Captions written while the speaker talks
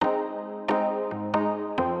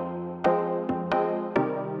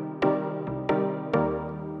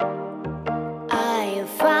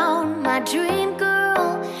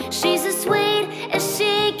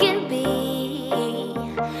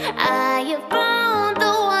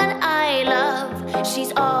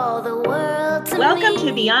Welcome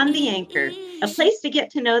to Beyond the Anchor, a place to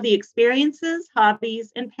get to know the experiences,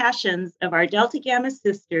 hobbies, and passions of our Delta Gamma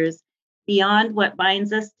sisters beyond what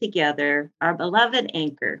binds us together, our beloved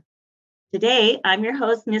anchor. Today, I'm your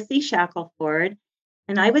host, Missy Shackelford,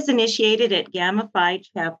 and I was initiated at Gamma Phi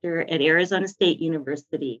chapter at Arizona State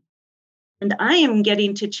University. And I am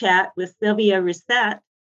getting to chat with Sylvia Rousset,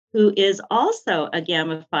 who is also a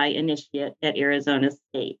Gamma Phi initiate at Arizona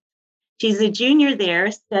State. She's a junior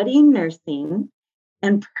there studying nursing.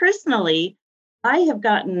 And personally, I have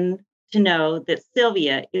gotten to know that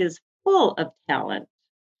Sylvia is full of talent.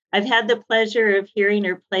 I've had the pleasure of hearing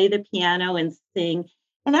her play the piano and sing.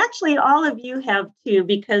 And actually, all of you have too,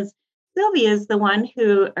 because Sylvia is the one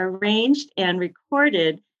who arranged and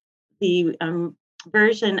recorded the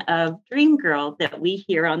version of Dream Girl that we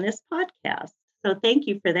hear on this podcast. So thank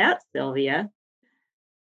you for that, Sylvia.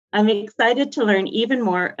 I'm excited to learn even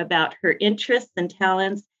more about her interests and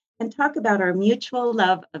talents and talk about our mutual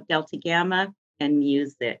love of Delta Gamma and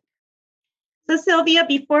music. So, Sylvia,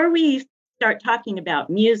 before we start talking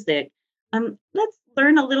about music, let's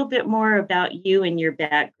learn a little bit more about you and your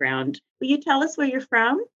background. Will you tell us where you're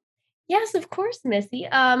from? Yes, of course, Missy.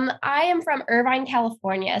 I am from Irvine,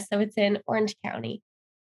 California, so it's in Orange County.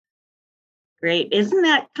 Great. Isn't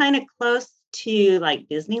that kind of close to like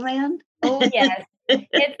Disneyland? Oh, yes.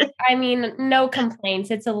 No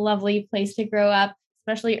complaints. It's a lovely place to grow up,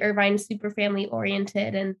 especially Irvine, super family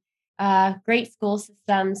oriented and great school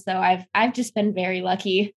system. So I've just been very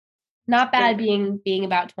lucky. Not bad being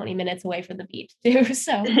about 20 minutes away from the beach too.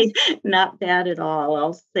 So not bad at all.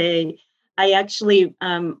 I'll say I actually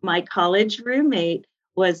my college roommate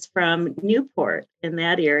was from Newport in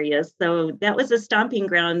that area. So that was a stomping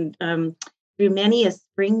ground through many a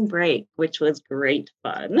spring break, which was great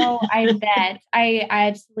fun. Oh, I bet.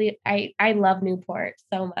 I love Newport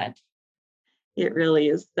so much. It really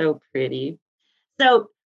is so pretty. So,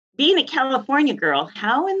 being a California girl,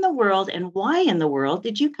 how in the world and why in the world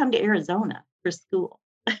did you come to Arizona for school?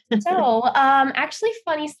 Actually,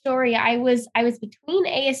 funny story. I was between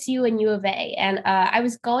ASU and U of A, and I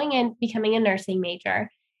was going and becoming a nursing major,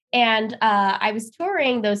 and I was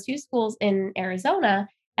touring those two schools in Arizona,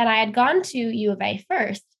 and I had gone to U of A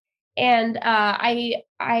first, and I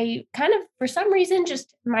kind of for some reason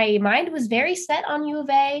just my mind was very set on U of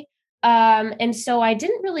A, and so I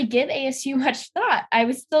didn't really give ASU much thought. I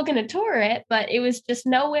was still going to tour it, but it was just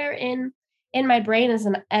nowhere in my brain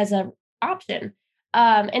as a option.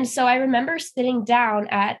 And so I remember sitting down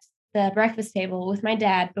at the breakfast table with my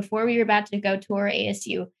dad before we were about to go tour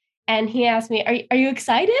ASU. And he asked me, are you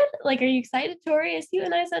excited? Like, are you excited to tour ASU?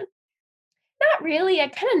 And I said, not really. I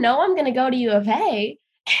kind of know I'm going to go to U of A.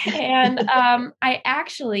 And I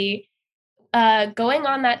actually, going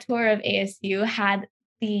on that tour of ASU, had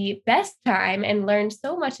the best time and learned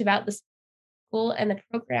so much about the school and the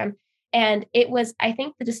program. And it was, I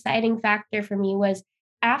think the deciding factor for me was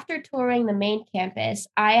after touring the main campus,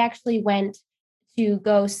 I actually went to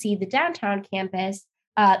go see the downtown campus.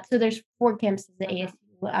 So there's four campuses at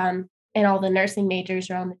ASU, and all the nursing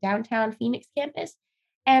majors are on the downtown Phoenix campus.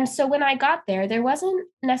 And so when I got there, there wasn't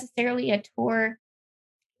necessarily a tour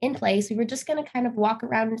in place. We were just going to kind of walk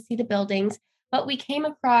around and see the buildings, but we came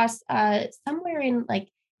across somewhere in like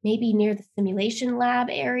maybe near the simulation lab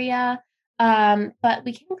area. But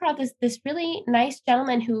we came across this really nice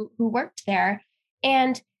gentleman who worked there,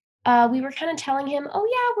 and we were kind of telling him, "Oh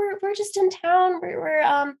yeah, we're just in town. We're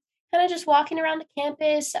kind of just walking around the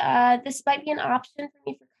campus. This might be an option for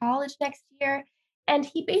me for college next year." And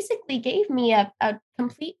he basically gave me a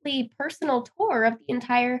completely personal tour of the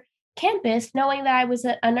entire campus, knowing that I was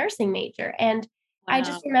a nursing major. And I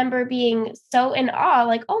just remember being so in awe,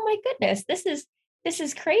 like, oh my goodness, this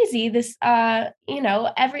is crazy. This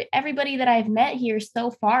everybody that I've met here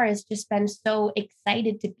so far has just been so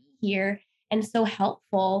excited to be here and so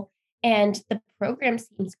helpful. And the program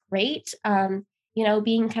seems great.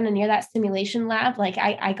 Being kind of near that simulation lab, like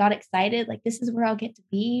I got excited, like this is where I'll get to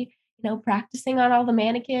be, practicing on all the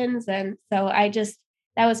mannequins. And so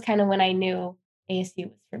that was kind of when I knew ASU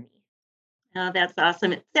was for me. Oh, that's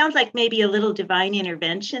awesome. It sounds like maybe a little divine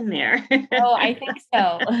intervention there. Oh, I think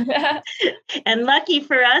so. And lucky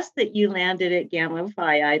for us that you landed at Gamma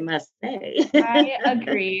Phi, I must say. I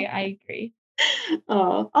agree. I agree.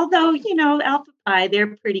 Oh, although, Alpha Phi,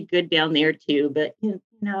 they're pretty good down there too, but,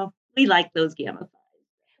 we like those Gamma Phis.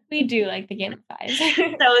 We do like the Gamma Phis.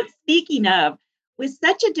 So speaking of, with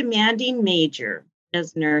such a demanding major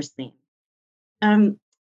as nursing,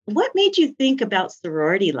 what made you think about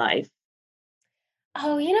sorority life?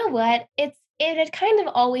 Oh, you know what? It had kind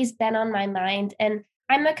of always been on my mind, and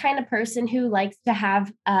I'm the kind of person who likes to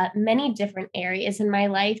have many different areas in my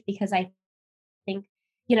life because I think,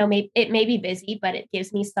 it may be busy, but it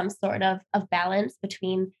gives me some sort of balance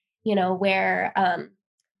between, where,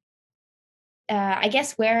 I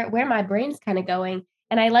guess where my brain's kind of going.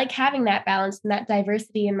 And I like having that balance and that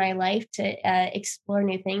diversity in my life to explore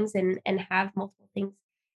new things and have multiple things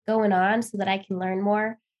going on so that I can learn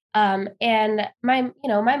more. And my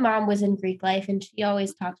mom was in Greek life and she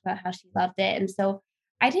always talked about how she loved it. And so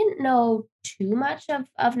I didn't know too much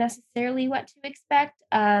of necessarily what to expect.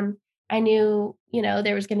 I knew,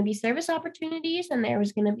 there was going to be service opportunities and there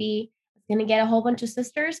was going to get a whole bunch of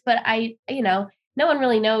sisters, but no one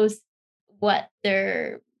really knows what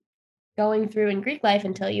they're going through in Greek life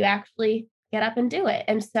until you actually get up and do it.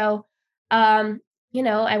 And so, I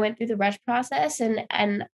went through the rush process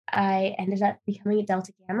and I ended up becoming a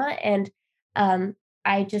Delta Gamma. And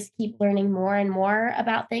I just keep learning more and more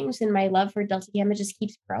about things, and my love for Delta Gamma just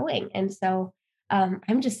keeps growing. And so,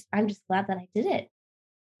 I'm just glad that I did it.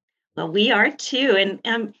 Well, we are too.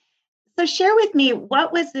 And so share with me,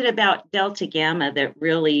 what was it about Delta Gamma that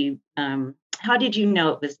really, how did you know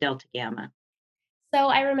it was Delta Gamma? So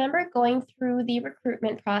I remember going through the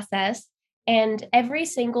recruitment process, and every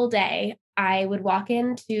single day I would walk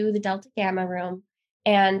into the Delta Gamma room,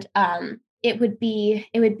 and it would be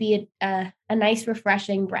a nice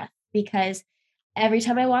refreshing breath because every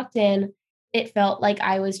time I walked in, it felt like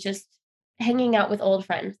I was just hanging out with old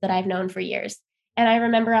friends that I've known for years. And I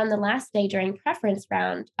remember on the last day during preference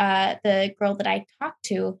round, the girl that I talked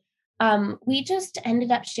to, we just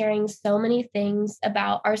ended up sharing so many things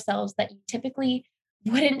about ourselves that you typically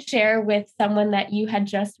wouldn't share with someone that you had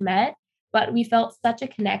just met. But we felt such a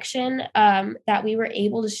connection, that we were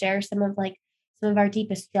able to share some of our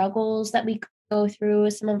deepest struggles that we go through,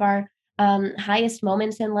 some of our highest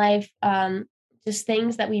moments in life, just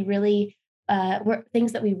things that we really were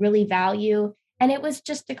things that we really value. And it was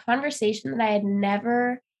just a conversation that I had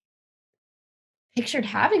never pictured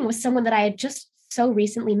having with someone that I had just so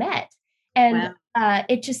recently met. And Wow.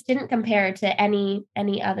 it just didn't compare to any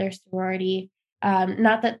other sorority.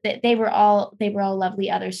 Not that they were all lovely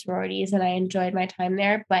other sororities, and I enjoyed my time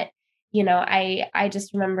there. But I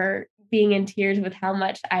just remember being in tears with how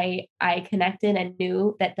much I connected and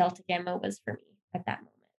knew that Delta Gamma was for me at that moment.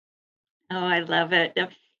 Oh, I love it.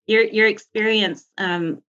 Your experience,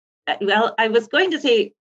 well, I was going to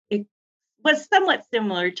say it was somewhat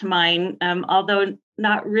similar to mine, although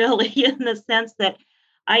not really in the sense that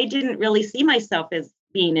I didn't really see myself as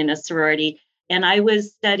being in a sorority. And I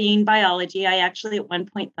was studying biology. I actually at one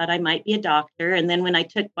point thought I might be a doctor. And then when I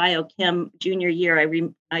took biochem junior year,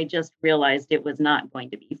 I just realized it was not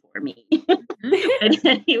going to be for me. But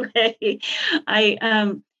anyway,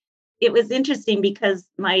 I it was interesting because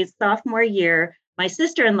my sophomore year, my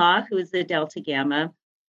sister-in-law, who is a Delta Gamma,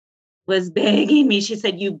 was begging me. She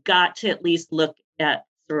said, "You've got to at least look at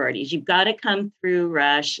sororities. You've got to come through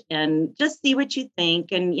Rush and just see what you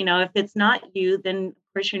think. And if it's not you, then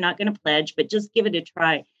of course you're not going to pledge, but just give it a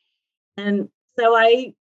try." And so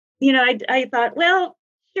I thought, well,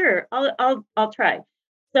 sure, I'll try.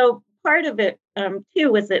 So part of it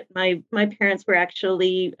too was that my parents were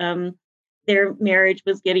actually their marriage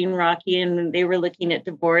was getting rocky and they were looking at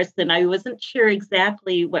divorce, and I wasn't sure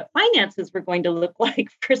exactly what finances were going to look like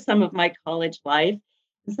for some of my college life.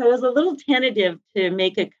 And so I was a little tentative to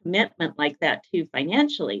make a commitment like that too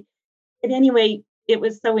financially. But anyway, it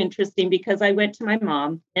was so interesting because I went to my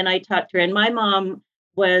mom and I talked to her, and my mom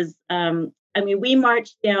was, we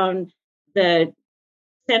marched down the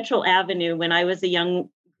Central Avenue when I was a young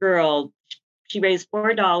girl. She raised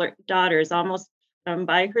daughters almost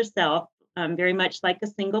by herself, very much like a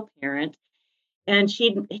single parent. And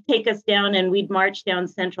she'd take us down and we'd march down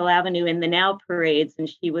Central Avenue in the Now parades. And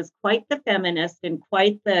she was quite the feminist and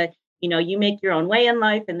quite the, you make your own way in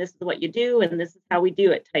life and this is what you do and this is how we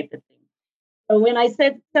do it type of thing. So when I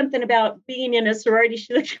said something about being in a sorority,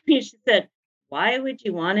 she looked at me and she said, "Why would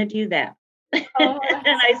you want to do that?" And Oh,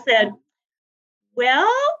 I said, "Well,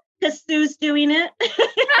 because Sue's doing it."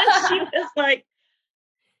 And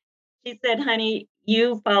she said, "Honey,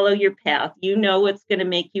 you follow your path. You know what's going to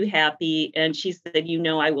make you happy." And she said,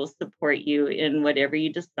 "I will support you in whatever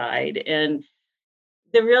you decide." And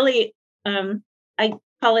the really, I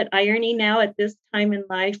call it irony now at this time in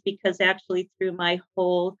life, because actually through my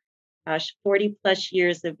whole, 40 plus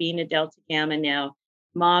years of being a Delta Gamma now,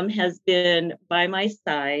 mom has been by my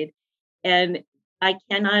side. And I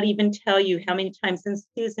cannot even tell you how many times, and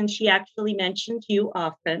Susan, she actually mentioned you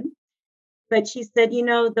often, but she said,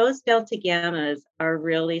 those Delta Gammas are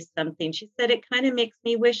really something. She said, it kind of makes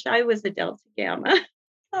me wish I was a Delta Gamma.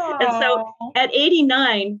 And so oh. at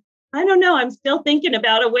 89, I don't know, I'm still thinking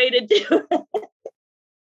about a way to do it.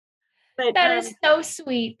 But That is so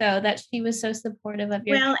sweet, though, that she was so supportive of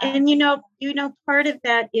your well, path. and part of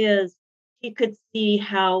that is he could see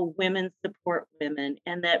how women support women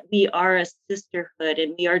and that we are a sisterhood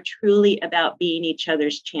and we are truly about being each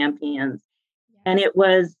other's champions. And Yes.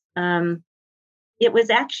 it was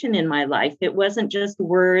action in my life. It wasn't just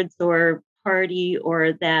words or party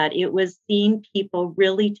or that. It was seeing people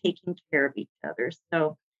really taking care of each other.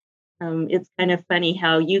 So it's kind of funny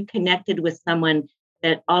how you connected with someone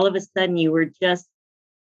that all of a sudden you were just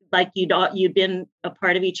like you'd been a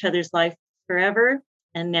part of each other's life forever,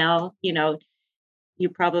 and now you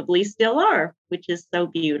probably still are, which is so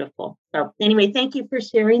beautiful. So anyway, thank you for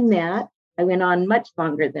sharing that. I went on much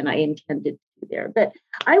longer than I intended to there, but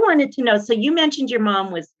I wanted to know. So you mentioned your mom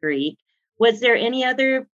was Greek. Was there any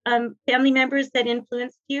other family members that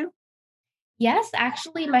influenced you? Yes,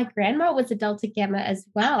 actually, my grandma was a Delta Gamma as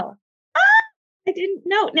well. I didn't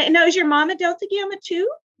know. No, is your mom a Delta Gamma too?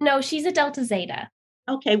 No, she's a Delta Zeta.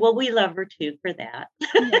 Okay, well, we love her too for that.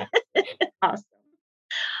 Yeah. Awesome.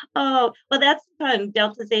 Oh, well, that's fun.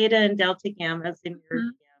 Delta Zeta and Delta Gammas in your Mhm.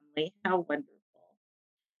 family. How wonderful.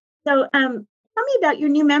 So, tell me about your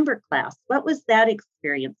new member class. What was that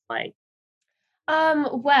experience like?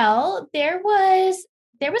 Well, there was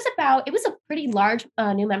about it was a pretty large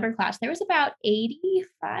new member class. There was about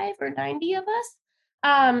 85 or 90 of us.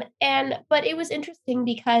 And but it was interesting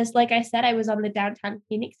because like I said, I was on the downtown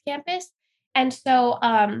Phoenix campus. And so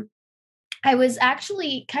I was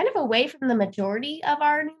actually kind of away from the majority of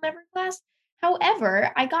our new member class.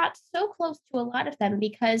 However, I got so close to a lot of them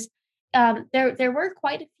because there were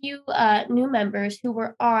quite a few new members who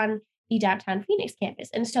were on the downtown Phoenix campus,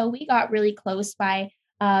 and so we got really close by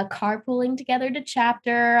carpooling together to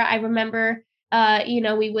chapter. I remember,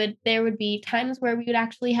 we would there would be times where we would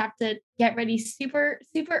actually have to get ready super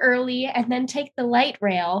early and then take the light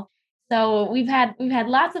rail. So we've had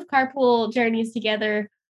lots of carpool journeys together,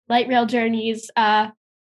 light rail journeys. I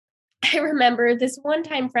remember this one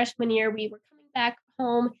time freshman year, we were coming back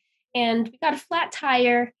home and we got a flat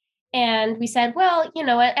tire. And we said, well,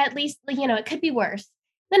 at least, it could be worse.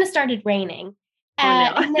 Then it started raining. Oh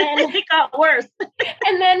no, And then it got worse.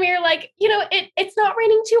 and then we were like, it's not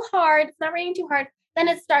raining too hard. It's not raining too hard. Then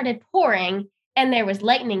it started pouring and there was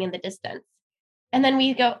lightning in the distance. And then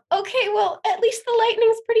we go, okay, well, at least the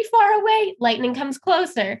lightning's pretty far away. Lightning comes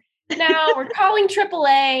closer. Now we're calling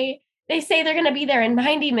AAA. They say they're going to be there in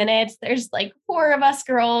 90 minutes. There's like four of us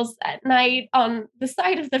girls at night on the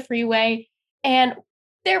side of the freeway. And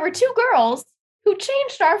there were two girls who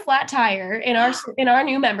changed our flat tire in our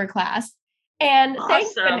new member class. And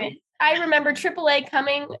thank goodness, Awesome. I remember AAA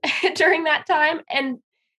coming during that time. And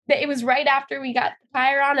it was right after we got the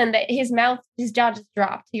tire on, and his jaw just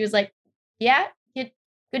dropped. He was like, yeah,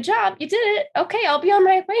 good job. You did it. Okay, I'll be on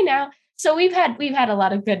my way now. So we've had a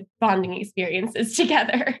lot of good bonding experiences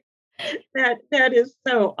together. That is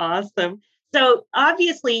so awesome. So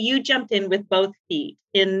obviously, you jumped in with both feet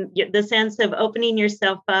in the sense of opening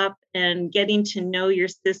yourself up and getting to know your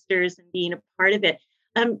sisters and being a part of it.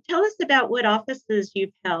 Tell us about what offices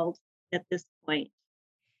you've held at this point.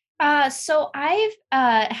 So I've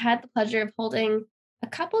had the pleasure of holding a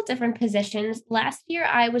couple different positions. Last year,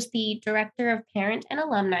 I was the director of parent and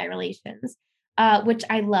alumni relations, which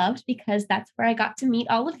I loved because that's where I got to meet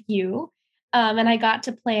all of you. And I got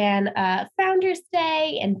to plan Founders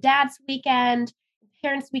Day and Dad's Weekend,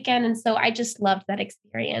 Parents Weekend. And so I just loved that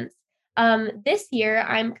experience. This year,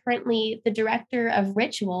 I'm currently the director of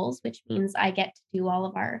rituals, which means I get to do all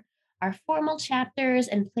of our formal chapters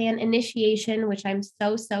and plan initiation, which I'm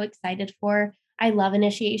so excited for. I love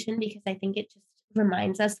initiation because I think it just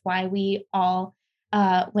reminds us why we all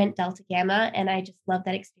went Delta Gamma. And I just love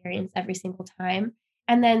that experience every single time.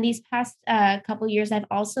 And then these past couple years, I've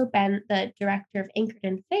also been the director of Anchored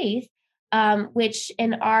in Faith, which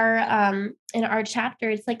in our chapter,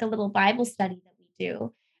 it's like a little Bible study that we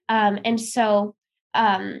do. And so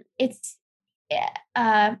it's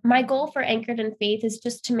my goal for Anchored in Faith is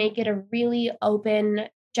just to make it a really open,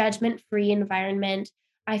 judgment-free environment.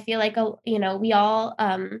 I feel like we all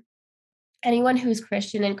anyone who's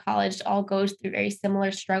Christian in college all goes through very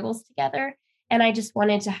similar struggles together. And I just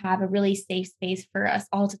wanted to have a really safe space for us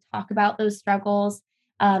all to talk about those struggles,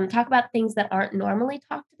 talk about things that aren't normally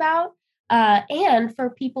talked about, and for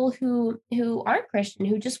people who aren't Christian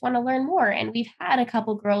who just want to learn more. And we've had a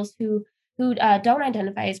couple girls who don't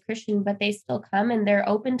identify as Christian, but they still come and they're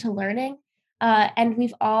open to learning. And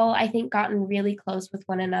we've all, I think, gotten really close with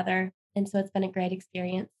one another. And so it's been a great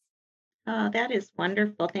experience. Oh, that is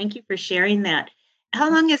wonderful. Thank you for sharing that. How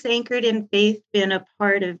long has Anchored in Faith been a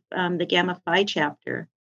part of the Gamma Phi chapter?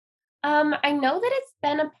 I know that it's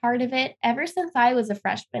been a part of it ever since I was a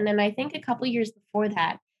freshman, and I think a couple years before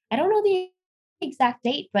that. I don't know the exact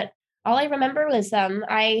date, but all I remember was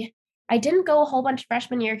I didn't go a whole bunch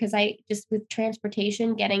freshman year because I just with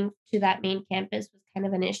transportation getting to that main campus was kind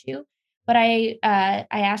of an issue. But I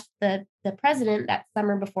asked the president that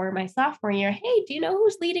summer before my sophomore year, hey, do you know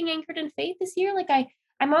who's leading Anchored in Faith this year? Like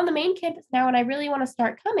I'm on the main campus now and I really want to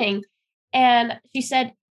start coming. And she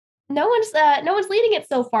said, no one's leading it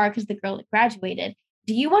so far because the girl that graduated.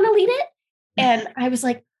 Do you want to lead it? And I was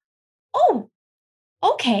like, oh,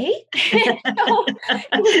 okay. So it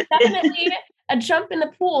was definitely a jump in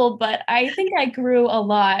the pool, but I think I grew a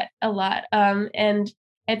lot, a lot. And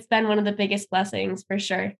it's been one of the biggest blessings for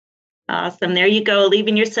sure. Awesome. There you go,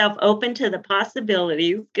 leaving yourself open to the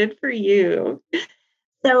possibilities. Good for you.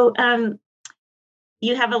 So,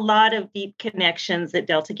 you have a lot of deep connections at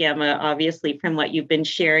Delta Gamma, obviously, from what you've been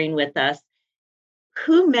sharing with us.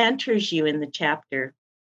 Who mentors you in the chapter?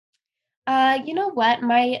 You know what?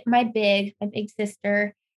 My big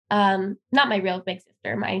sister, not my real big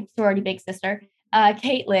sister, my sorority big sister,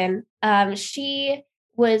 Caitlin. She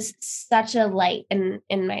was such a light in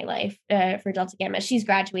my life for Delta Gamma. She's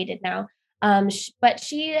graduated now, but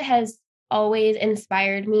she has always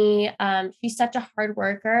inspired me. She's such a hard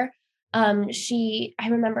worker. I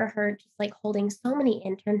remember her just like holding so many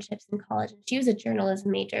internships in college. And she was a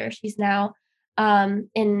journalism major. She's now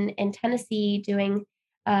in Tennessee doing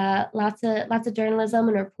lots of journalism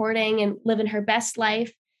and reporting and living her best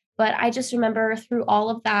life. But I just remember through all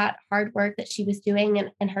of that hard work that she was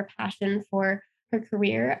doing and her passion for her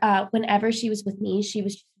career, whenever she was with me, she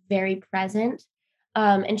was just very present.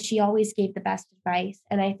 And she always gave the best advice.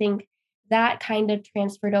 And I think that kind of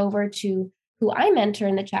transferred over to who I mentor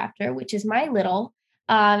in the chapter, which is my little.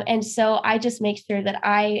 And so I just make sure that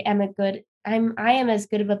I am as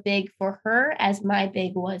good of a big for her as my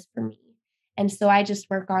big was for me. And so I just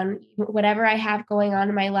work on whatever I have going on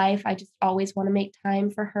in my life. I just always want to make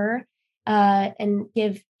time for her and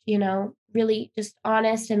give, really just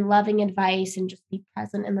honest and loving advice and just be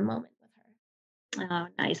present in the moment with Oh,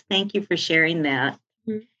 nice. Thank you for sharing that.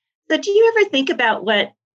 her. Mhm. So, do you ever think about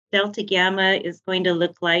what Delta Gamma is going to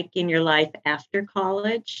look like in your life after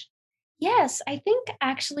college? Yes, I think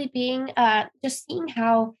actually being just seeing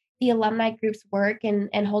how the alumni groups work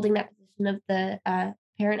and holding that position of the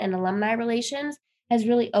parent and alumni relations has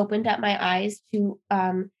really opened up my eyes to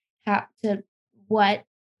how to what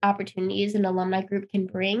opportunities an alumni group can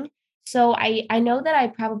bring. So I know that I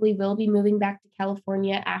probably will be moving back to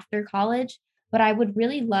California after college, but I would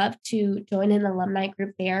really love to join an alumni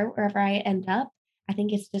group there wherever I end up. I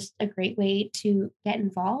think it's just a great way to get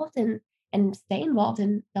involved and stay involved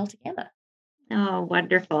in Delta Gamma. Oh,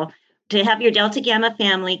 wonderful. To have your Delta Gamma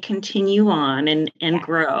family continue on and Yeah,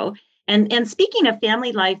 grow. And speaking of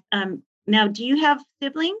family life, now do you have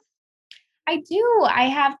siblings? I do. I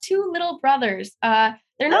have 2 little brothers. Oh,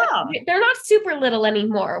 They're not super little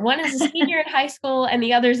anymore. One is a senior in high school and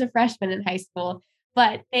the other is a freshman in high school.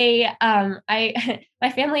 But they I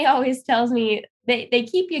my family always tells me they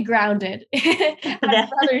keep you grounded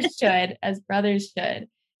that, as brothers should.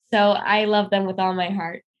 So I love them with all my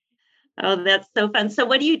heart. oh, that's so fun. So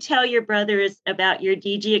what do you tell your brothers about your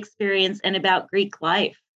DG experience and about Greek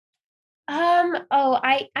life? I'm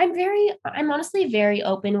honestly very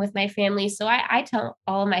open with my family. So I tell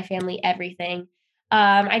all of my family everything.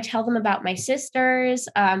 I tell them about my sisters.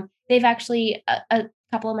 They've actually a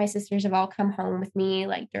couple of my sisters have all come home with me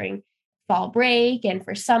like during fall break and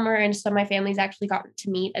for summer. And so my family's actually gotten to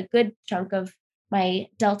meet a good chunk of my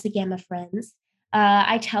Delta Gamma friends.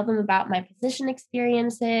 I tell them about my position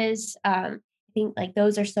experiences. I think like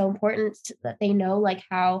those are so important that they know like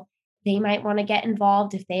how they might want to get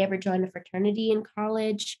involved if they ever join a fraternity in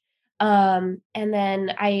college. And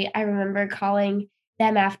then I remember calling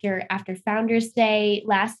them after Founders Day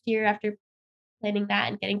last year after planning that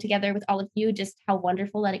and getting together with all of you, just how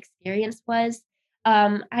wonderful that experience was.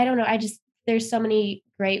 I don't know. I just there's so many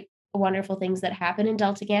great, wonderful things that happen in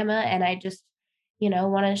Delta Gamma, and I just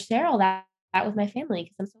want to share all that with my family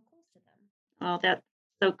because I'm so close to them. Oh, that's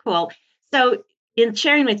so cool. So in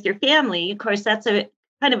sharing with your family, of course, that's a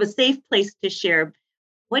kind of a safe place to share.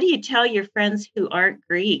 What do you tell your friends who aren't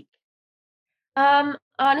Greek?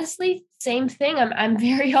 Honestly, same thing. I'm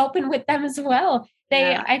very open with them as well.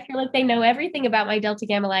 Yeah. I feel like they know everything about my Delta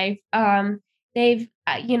Gamma life. I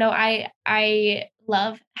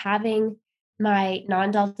love having my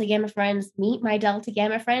non-Delta Gamma friends meet my Delta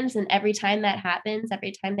Gamma friends, and every time that happens,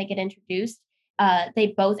 every time they get introduced,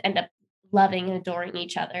 they both end up loving and adoring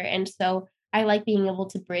each other. And so I like being able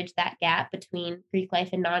to bridge that gap between Greek life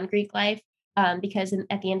and non-Greek life. because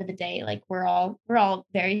at the end of the day, like we're all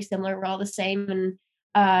very similar. We're all the same, and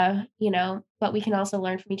but we can also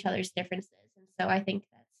learn from each other's differences. And so I think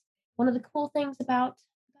that's one of the cool things about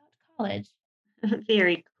college.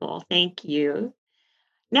 Very cool. Thank you.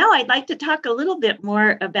 Now, I'd like to talk a little bit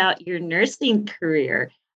more about your nursing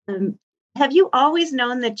career. Um, have you always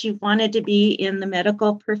known that you wanted to be in the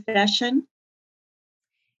medical profession?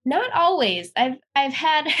 Not always. I've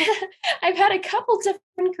had I've had a couple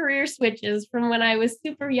different career switches from when I was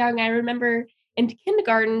super young. I remember in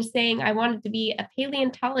kindergarten saying I wanted to be a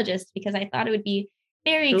paleontologist because I thought it would be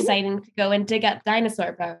very Ooh. exciting to go and dig up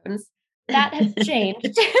dinosaur bones. That has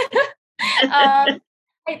changed. um,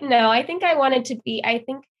 no, I think I wanted to be. I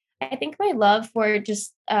think my love for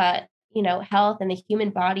just health and the human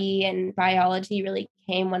body and biology really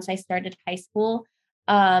came once I started high school.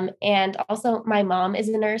 And also, my mom is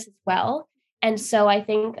a nurse as well. And so I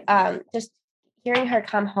think just hearing her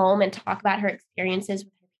come home and talk about her experiences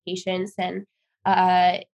with her patients and,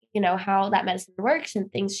 how that medicine works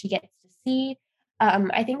and things she gets to see,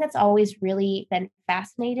 I think that's always really been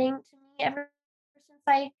fascinating to me ever since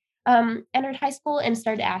I entered high school and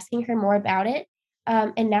started asking her more about it.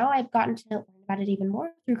 And now I've gotten to learn about it even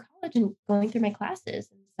more through college and going through my classes.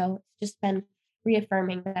 And so it's just been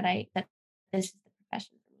reaffirming that this is the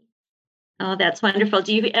profession for me. Oh, that's wonderful.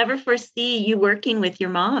 Do you ever foresee you working with your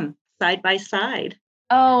mom side by side?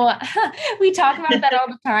 Oh, we talk about that all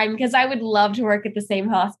the time because I would love to work at the same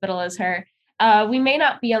hospital as her. We may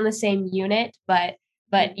not be on the same unit, but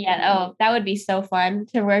yeah, oh, that would be so fun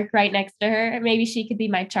to work right next to her. Maybe she could be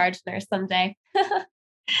my charge nurse someday.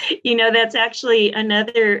 That's actually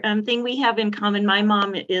another thing we have in common. My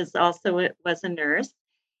mom is also was a nurse.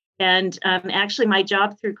 And actually, my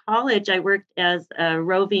job through college, I worked as a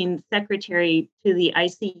roving secretary to the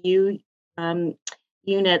ICU um,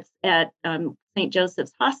 units at St.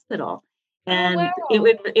 Joseph's Hospital. Oh, And wow.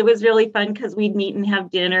 it was really fun because we'd meet and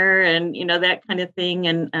have dinner and that kind of thing.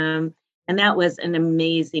 And that was an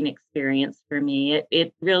amazing experience for me.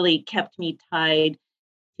 It really kept me tied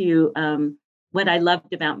to what I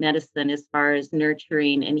loved about medicine as far as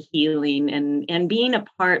nurturing and healing and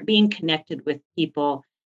being connected with people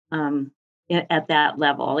um, at that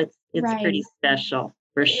level. It's pretty Right. special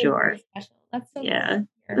for It is sure. very special. That's so cool Yeah, to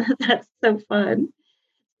hear. that's so fun.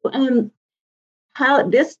 Um, how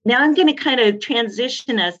this now I'm going to kind of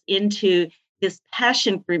transition us into this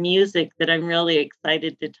passion for music that I'm really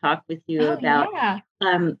excited to talk with you Oh, about. yeah.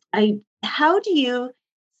 I How do you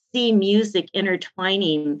see music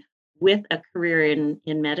intertwining with a career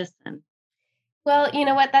in medicine? Well, you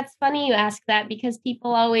know what? That's funny you ask that because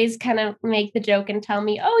people always kind of make the joke and tell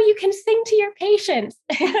me, "Oh, you can sing to your patients."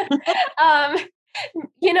 um,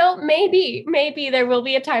 maybe there will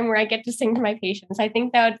be a time where I get to sing to my patients. I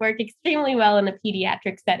think that would work extremely well in a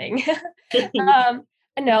pediatric setting. um,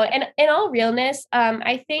 no, and in all realness,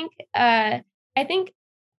 I think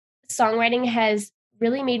songwriting has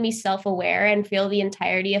really made me self-aware and feel the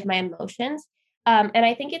entirety of my emotions. And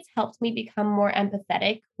I think it's helped me become more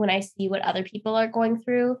empathetic when I see what other people are going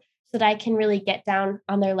through so that I can really get down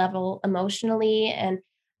on their level emotionally. And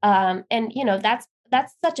that's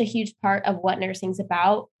such a huge part of what nursing's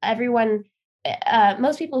about.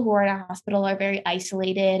 Most people who are in a hospital are very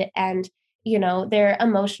isolated and their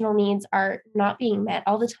emotional needs are not being met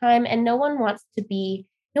all the time. And no one wants to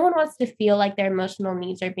feel like their emotional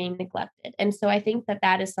needs are being neglected. And so I think that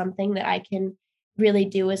that is something that I can really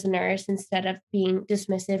do as a nurse instead of being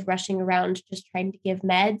dismissive, rushing around, just trying to give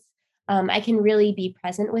meds. I can really be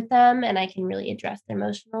present with them and I can really address their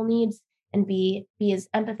emotional needs and be as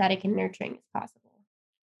empathetic and nurturing as possible.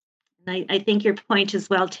 I think your point is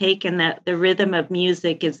well taken that the rhythm of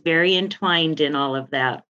music is very entwined in all of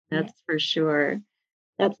that. Yeah. That's for sure.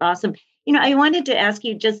 That's awesome. I wanted to ask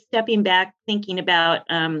you, just stepping back, thinking about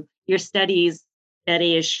your studies at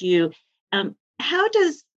ASU, how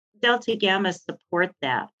does Delta Gamma support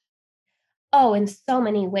that? Oh, in so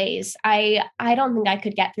many ways. I don't think I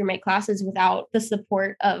could get through my classes without the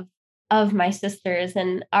support of my sisters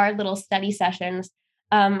and our little study sessions.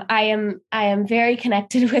 I am very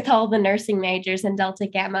connected with all the nursing majors in Delta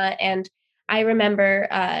Gamma, and I remember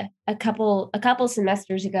a couple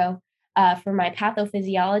semesters ago for my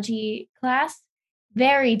pathophysiology class,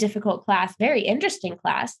 very difficult class, very interesting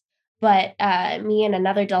class. But me and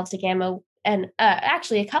another Delta Gamma, and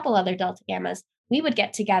actually a couple other Delta Gammas, we would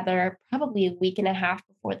get together probably a week and a half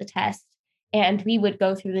before the test and we would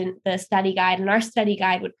go through the study guide, and our study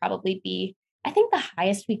guide would probably be, I think the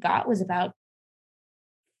highest we got was about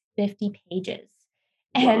 50 pages.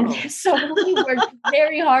 And Whoa. so we worked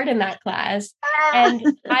very hard in that class.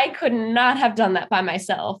 And I could not have done that by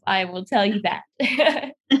myself. I will tell you that.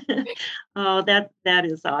 Oh, that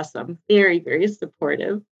is awesome. Very, very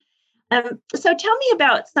supportive. So tell me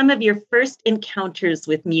about some of your first encounters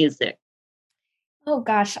with music. Oh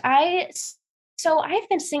gosh, so I've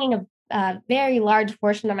been singing a very large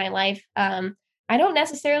portion of my life. I don't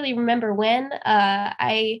necessarily remember when.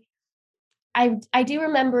 I do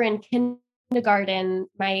remember in kindergarten,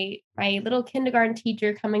 my little kindergarten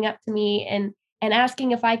teacher coming up to me and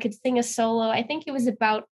asking if I could sing a solo. I think it was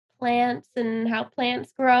about plants and how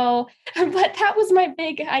plants grow, but that was my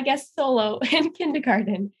big, I guess, solo in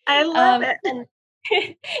kindergarten. I love it. And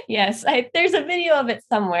yes, there's a video of it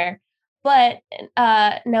somewhere. But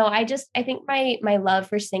no, I think my love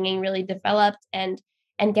for singing really developed and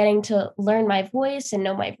getting to learn my voice and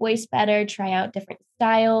know my voice better, try out different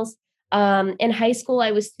styles. In high school,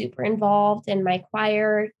 I was super involved in my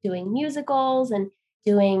choir, doing musicals and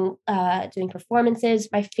doing performances.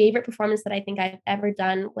 My favorite performance that I think I've ever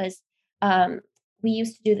done was we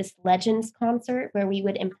used to do this Legends concert where we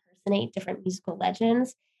would impersonate different musical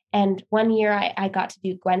legends. And one year I got to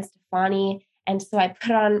do Gwen Stefani, and so I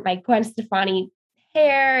put on my Gwen Stefani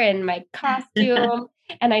hair and my costume,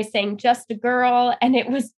 and I sang "Just a Girl," and it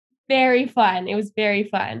was very fun. It was very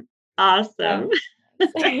fun. Awesome.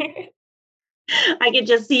 Um, I could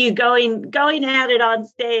just see you going at it on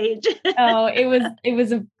stage. Oh, it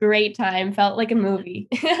was a great time, felt like a movie.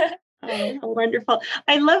 Oh, how wonderful.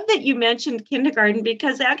 I love that you mentioned kindergarten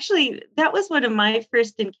because actually that was one of my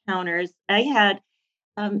first encounters. I had,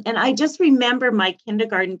 and I just remember my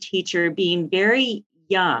kindergarten teacher being very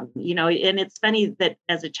young, and it's funny that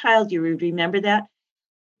as a child you would remember that.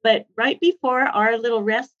 But right before our little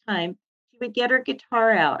rest time, she would get her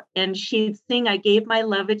guitar out and she'd sing "I Gave My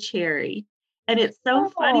Love a Cherry." And it's so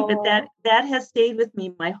funny, but that Oh, that has stayed with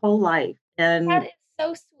me my whole life. that And is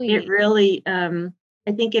so it sweet. really,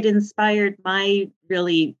 I think it inspired my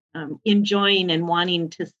really enjoying and wanting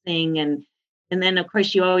to sing. And then, of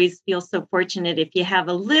course, you always feel so fortunate if you have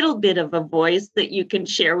a little bit of a voice that you can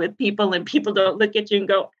share with people and people don't look at you and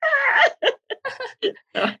go, ah!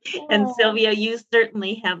 So, and Oh, Sylvia, you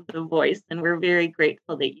certainly have the voice, and we're very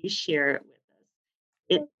grateful that you share it with us.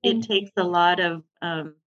 It thank you. takes a lot of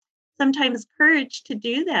sometimes courage to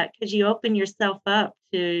do that because you open yourself up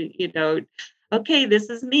to, okay, this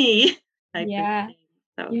is me type of Yeah, thing.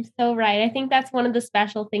 So you're so right. I think that's one of the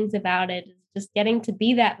special things about it is just getting to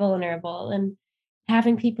be that vulnerable and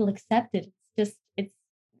having people accept it.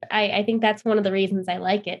 I think that's one of the reasons I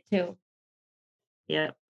like it too.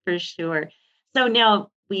 yeah, for sure. So now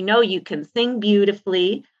we know you can sing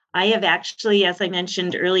beautifully. I have actually, as I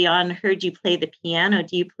mentioned early on, heard you play the piano.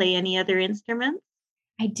 Do you play any other instruments?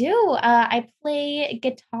 I do. I play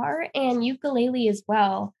guitar and ukulele as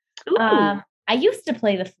well. Ooh, I used to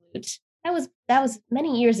play the flute. That was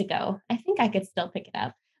many years ago. I think I could still pick it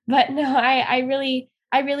up, but no, I really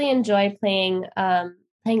enjoy playing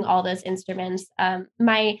all those instruments.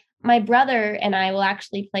 My brother and I will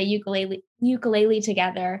actually play ukulele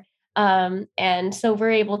together, and so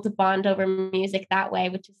we're able to bond over music that way,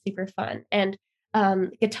 which is super fun. And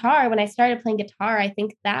guitar, when I started playing guitar, I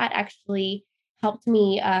think that actually helped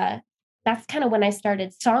me. That's kind of when I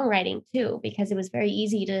started songwriting too, because it was very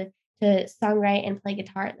easy to songwrite and play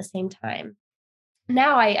guitar at the same time.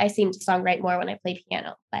 Now I seem to songwrite more when I play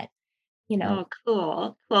piano, but you know, oh,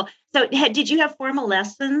 cool, cool. So did you have formal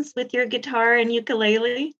lessons with your guitar and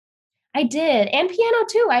ukulele I did, and piano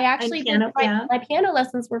too. I and actually did piano? my Yeah. my piano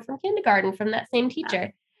lessons were from kindergarten from that same Ah,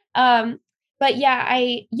 teacher. Um, but yeah,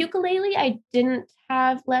 I ukulele, I didn't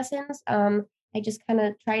have lessons. I just kind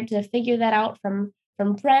of tried to figure that out from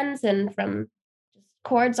friends and from just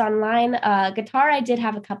chords online. Guitar, I did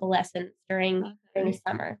have a couple lessons during the okay.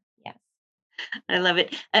 summer. Yes. I love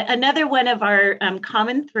it. Another one of our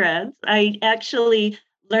common threads, I actually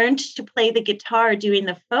learned to play the guitar doing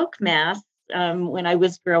the folk mass when I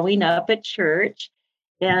was growing up at church.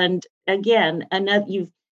 And again, another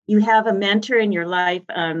you have a mentor in your life.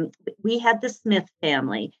 We had the Smith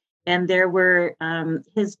family, and there were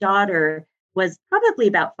his daughter was probably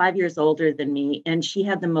about 5 years older than me, and she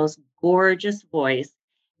had the most gorgeous voice,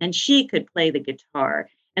 and she could play the guitar.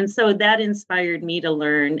 And so that inspired me to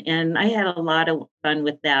learn. And I had a lot of fun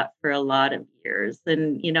with that for a lot of years.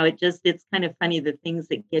 And, it's kind of funny the things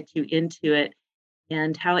that get you into it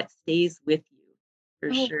and how it stays with you. for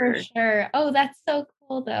Oh, for sure. sure. Oh, that's so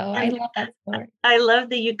cool though. I And love that story. I love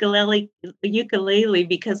the ukulele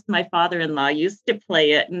because my father-in-law used to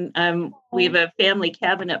play it, and we have Oh, a family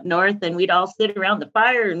cabin up north, and we'd all sit around the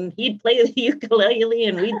fire, and he'd play the ukulele,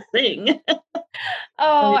 and we'd sing.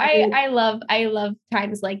 oh, But I love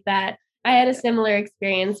times like that. I had a similar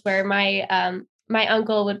experience where my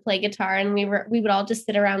uncle would play guitar and we would all just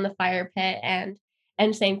sit around the fire pit and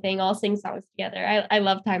same thing, all sing songs together. I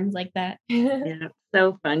love times like that. yeah,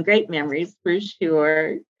 so fun, great memories for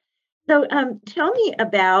sure. So, tell me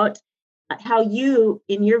about how you,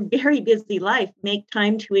 in your very busy life, make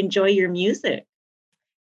time to enjoy your music.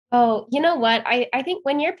 Oh, you know what? I think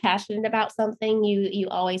when you're passionate about something, you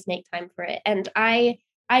always make time for it. And I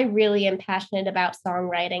really am passionate about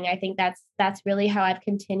songwriting. I think that's really how I've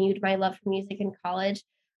continued my love for music in college.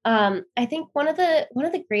 I think one of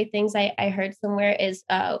the great things I heard somewhere is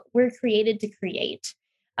we're created to create.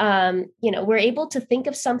 We're able to think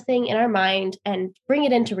of something in our mind and bring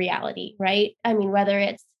it into reality, right? I mean, whether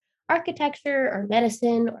it's architecture or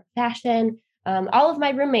medicine or fashion, all of my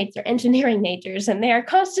roommates are engineering majors and they are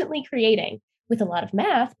constantly creating with a lot of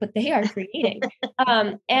math, but they are creating.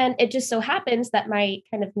 And it just so happens that my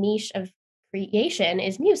kind of niche of creation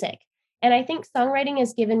is music. And I think songwriting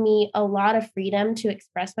has given me a lot of freedom to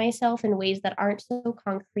express myself in ways that aren't so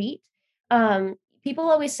concrete. People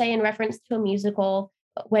always say in reference to a musical,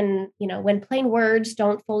 when plain words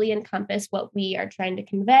don't fully encompass what we are trying to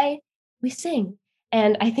convey, we sing.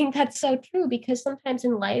 And I think that's so true because sometimes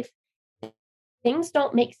in life, things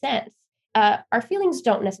don't make sense. Our feelings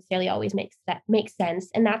don't necessarily always make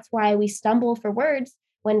sense, and that's why we stumble for words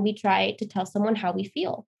when we try to tell someone how we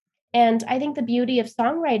feel. And I think the beauty of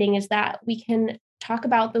songwriting is that we can talk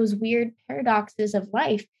about those weird paradoxes of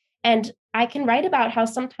life. And I can write about how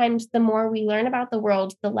sometimes the more we learn about the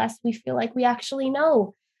world, the less we feel like we actually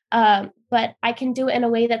know. But I can do it in a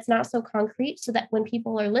way that's not so concrete, so that when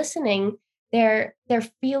people are listening, they're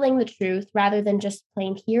feeling the truth rather than just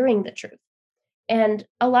plain hearing the truth. And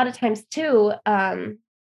a lot of times too,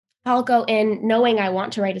 I'll go in knowing I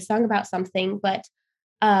want to write a song about something, but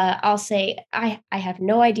I'll say, I have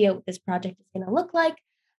no idea what this project is going to look like.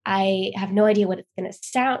 I have no idea what it's going to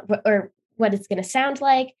sound or what it's going to sound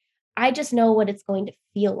like. I just know what it's going to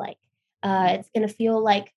feel like. It's going to feel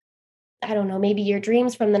like, I don't know, maybe your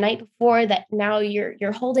dreams from the night before that now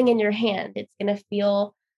you're holding in your hand. It's going to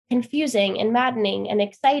feel confusing and maddening and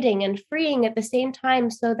exciting and freeing at the same time.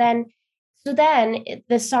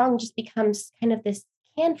 The song just becomes kind of this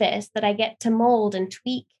canvas that I get to mold and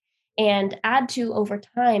tweak and add to over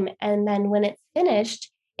time. And then when it's finished,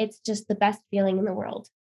 it's just the best feeling in the world.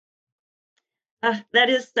 That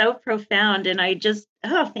is so profound, and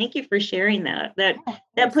thank you for sharing that. That Yeah, of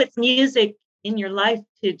that course. puts music in your life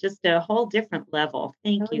to just a whole different level. Oh,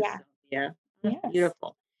 Thank you, yeah. Sylvia. Oh, Yes.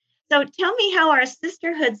 beautiful. So, tell me how our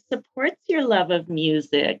sisterhood supports your love of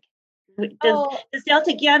music. Does Oh, does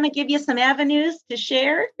Delta Gamma give you some avenues to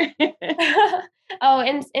share? oh,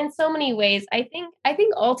 in so many ways. I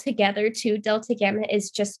think altogether too, Delta Gamma is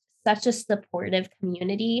just such a supportive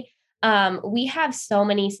community. We have so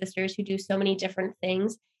many sisters who do so many different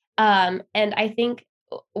things. And I think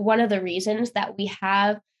one of the reasons that we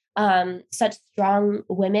have such strong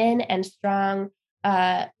women and strong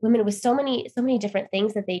women with so many different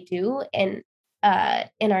things that they do in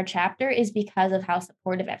our chapter is because of how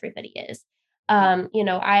supportive everybody is.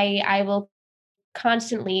 I will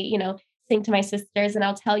constantly, sing to my sisters and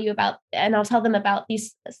I'll tell them about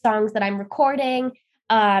these songs that I'm recording.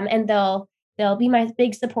 And they'll be my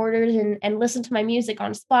big supporters and listen to my music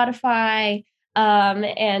on Spotify.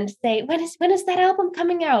 And say, when is that album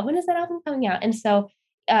coming out? When is that album coming out? And so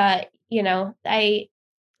I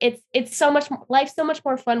it's so much life's so much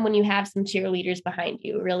more fun when you have some cheerleaders behind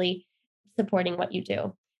you really supporting what you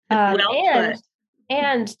do. Um, Well and put.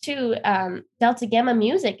 and to Delta Gamma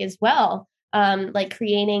music as well. Like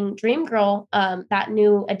creating Dream Girl, that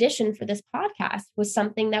new addition for this podcast was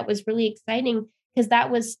something that was really exciting because that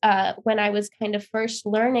was when I was kind of first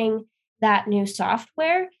learning that new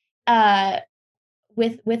software uh,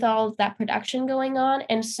 with all of that production going on.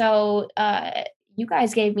 And so you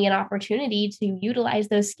guys gave me an opportunity to utilize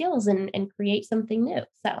those skills and create something new.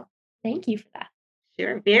 So thank you for that.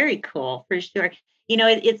 Sure, very cool for sure.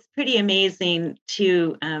 It's pretty amazing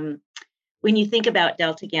to when you think about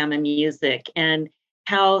Delta Gamma music and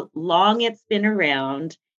how long it's been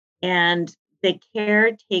around and the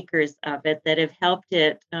caretakers of it that have helped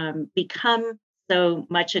it become so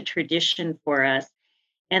much a tradition for us.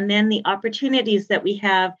 And then the opportunities that we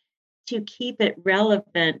have to keep it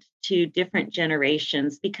relevant to different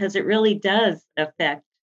generations because it really does affect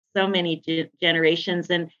so many generations.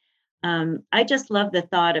 And I just love the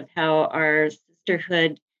thought of how our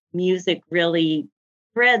sisterhood music really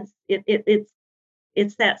threads.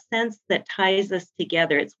 It's that sense that ties us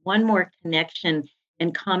together. It's one more connection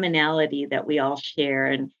and commonality that we all share,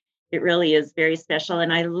 and it really is very special.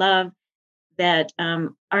 And I love that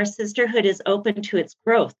our sisterhood is open to its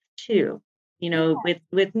growth too. You know,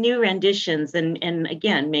 with new renditions and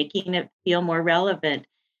again making it feel more relevant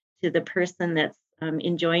to the person that's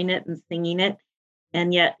enjoying it and singing it,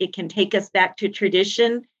 and yet it can take us back to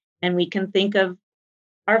tradition, and we can think of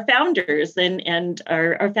our founders and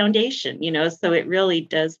our foundation. You know, so it really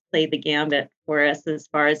does play the gambit for us as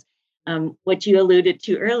far as what you alluded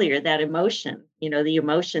to earlier, that emotion. You know, the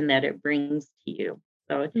emotion that it brings to you.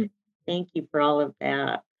 So thank you for all of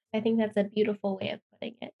that. I think that's a beautiful way of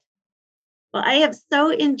putting it. Well, I have so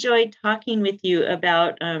enjoyed talking with you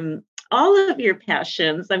about all of your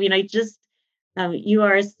passions. I mean, you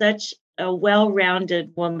are such a well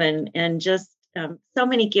rounded woman and just so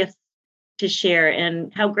many gifts to share,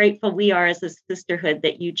 and how grateful we are as a sisterhood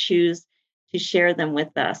that you choose to share them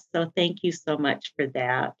with us. So thank you so much for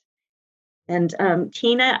that. And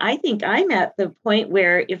Tina, I think I'm at the point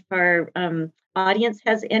where if our audience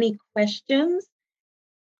has any questions,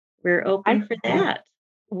 we're open for that.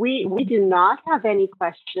 We do not have any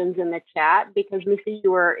questions in the chat because, Missy,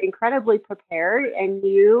 you were incredibly prepared and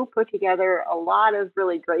you put together a lot of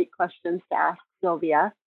really great questions to ask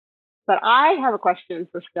Sylvia. But I have a question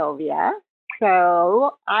for Sylvia.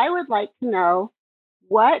 So I would like to know,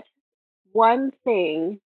 what one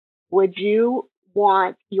thing would you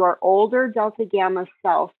want your older Delta Gamma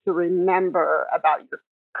self to remember about your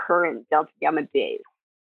current Delta Gamma days?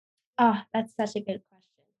 Oh, that's such a good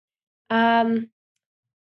question.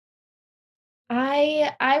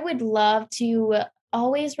 I would love to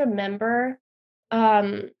always remember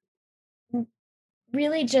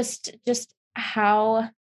really just how,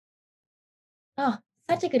 oh,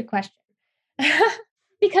 such a good question.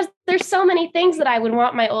 Because there's so many things that I would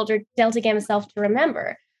want my older Delta Gamma self to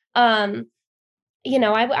remember. You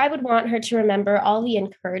know, I would want her to remember all the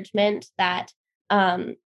encouragement that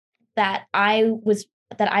that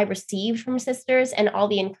I received from sisters, and all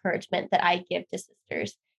the encouragement that I give to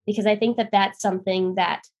sisters, because I think that that's something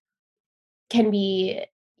that can be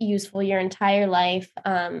useful your entire life.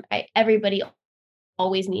 Everybody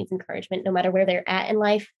always needs encouragement, no matter where they're at in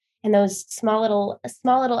life, and those small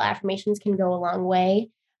little affirmations can go a long way.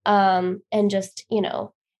 And just, you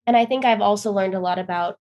know, and I think I've also learned a lot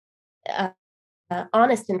about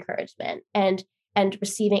honest encouragement and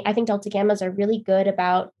receiving. I think Delta Gammas are really good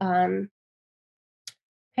about kind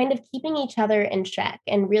of keeping each other in check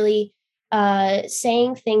and really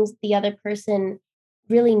saying things the other person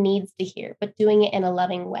really needs to hear, but doing it in a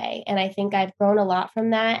loving way. And I think I've grown a lot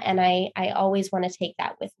from that. And I always want to take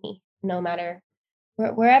that with me, no matter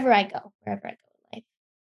wherever I go in life.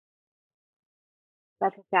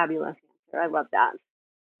 That's a fabulous answer. I love that.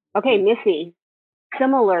 Okay, Missy,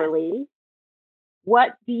 similarly,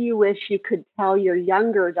 what do you wish you could tell your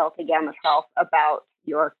younger Delta Gamma self about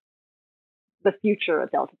the future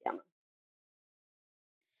of Delta Gamma?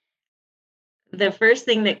 The first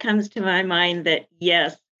thing that comes to my mind, that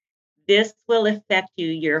yes, this will affect you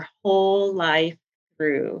your whole life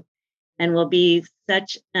through, and will be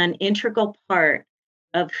such an integral part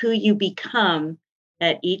of who you become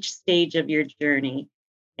at each stage of your journey.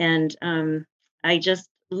 And I just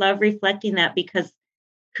love reflecting that, because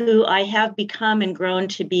who I have become and grown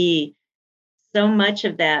to be, so much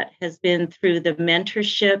of that has been through the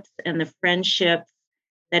mentorships and the friendships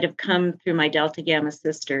that have come through my Delta Gamma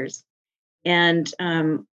sisters. And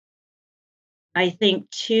I think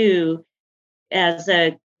too, as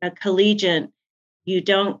a collegiate, you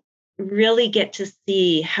don't really get to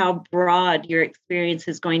see how broad your experience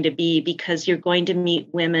is going to be, because you're going to meet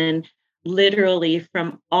women literally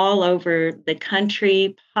from all over the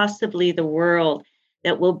country, possibly the world,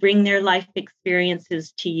 that will bring their life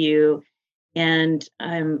experiences to you. And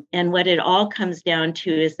what it all comes down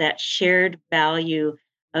to is that shared value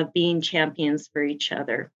of being champions for each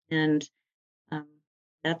other. And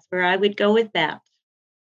that's where I would go with that.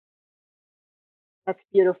 That's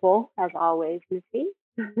beautiful, as always, Missy.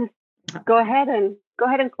 Go ahead and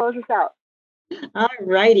close us out. All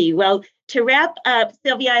righty. Well, to wrap up,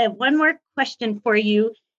 Sylvia, I have one more question for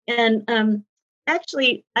you. And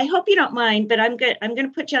actually, I hope you don't mind, but I'm going to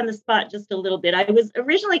put you on the spot just a little bit. I was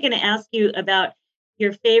originally going to ask you about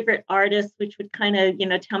your favorite artists, which would kind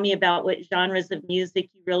of, tell me about what genres of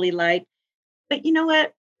music you really like. But you know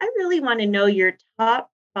what? I really want to know your top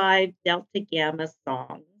 5 Delta Gamma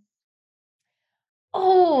songs.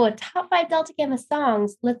 Oh, top 5 Delta Gamma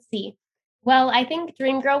songs. Let's see. Well, I think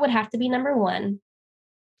Dream Girl would have to be number 1.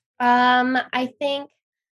 I think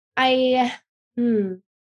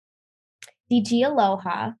DG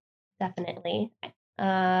Aloha, definitely.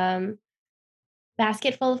 Basket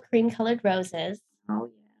Full of Cream Colored Roses.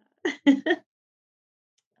 Oh, yeah.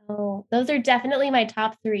 Oh, those are definitely my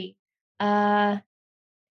top 3. Do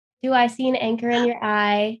I See an Anchor in Your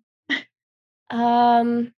Eye?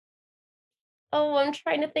 I'm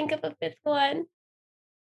trying to think of a 5th one.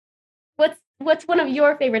 What's one of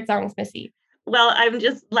your favorite songs, Missy? Well, I'm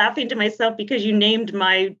just laughing to myself because you named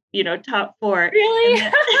my, top 4. Really?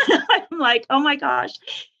 Then, I'm like, oh my gosh.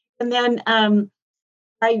 And then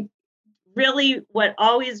I really, what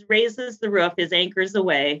always raises the roof is Anchors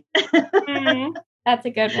Away. That's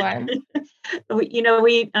a good one.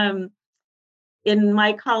 We in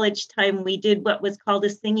my college time, we did what was called a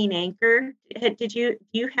singing anchor. Do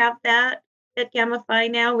you have that at Gamma Phi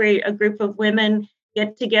now, where a group of women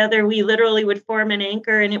get together? We literally would form an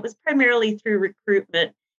anchor, and it was primarily through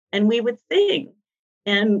recruitment, and we would sing.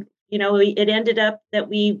 And it ended up that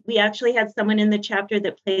we actually had someone in the chapter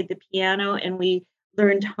that played the piano, and we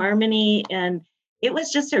learned harmony, and it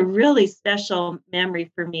was just a really special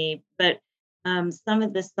memory for me. But some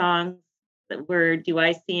of the songs that were "Do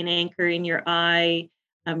I See an Anchor in Your Eye,"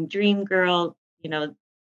 "Dream Girl,"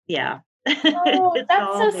 yeah. Oh, It's that's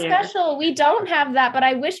all so there. special. We don't have that, but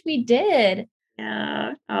I wish we did.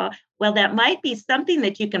 Yeah. Well, that might be something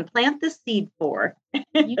that you can plant the seed for.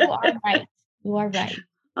 You are right. You are right.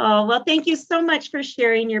 Oh, well, thank you so much for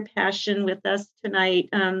sharing your passion with us tonight.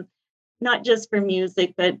 Not just for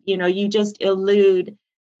music, but you just elude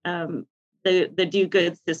the Do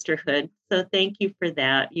Good Sisterhood. So thank you for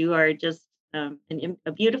that. You are just a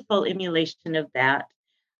beautiful emulation of that.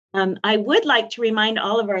 I would like to remind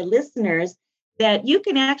all of our listeners that you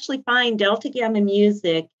can actually find Delta Gamma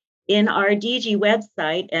music in our DG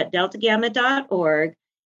website at deltagamma.org,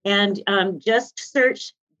 and just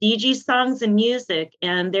search DG songs and music.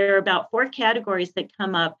 And there are about 4 categories that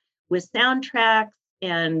come up with soundtracks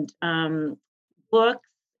and books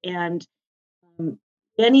and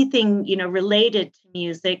anything related to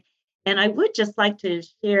music. And I would just like to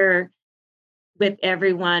share with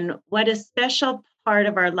everyone what a special part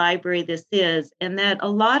of our library this is, and that a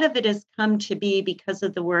lot of it has come to be because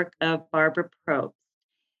of the work of Barbara Probst.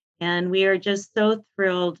 And we are just so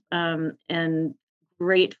thrilled and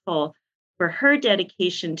grateful for her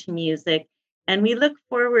dedication to music. And we look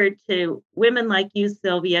forward to women like you,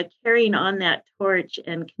 Sylvia, carrying on that torch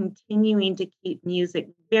and continuing to keep music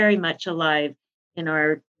very much alive in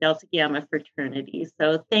our Delta Gamma fraternity.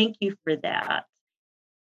 So thank you for that.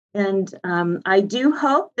 And I do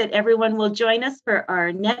hope that everyone will join us for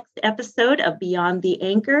our next episode of Beyond the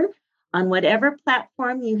Anchor on whatever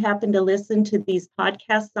platform you happen to listen to these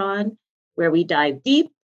podcasts on, where we dive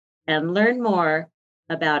deep and learn more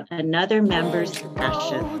about another member's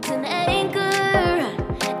passion.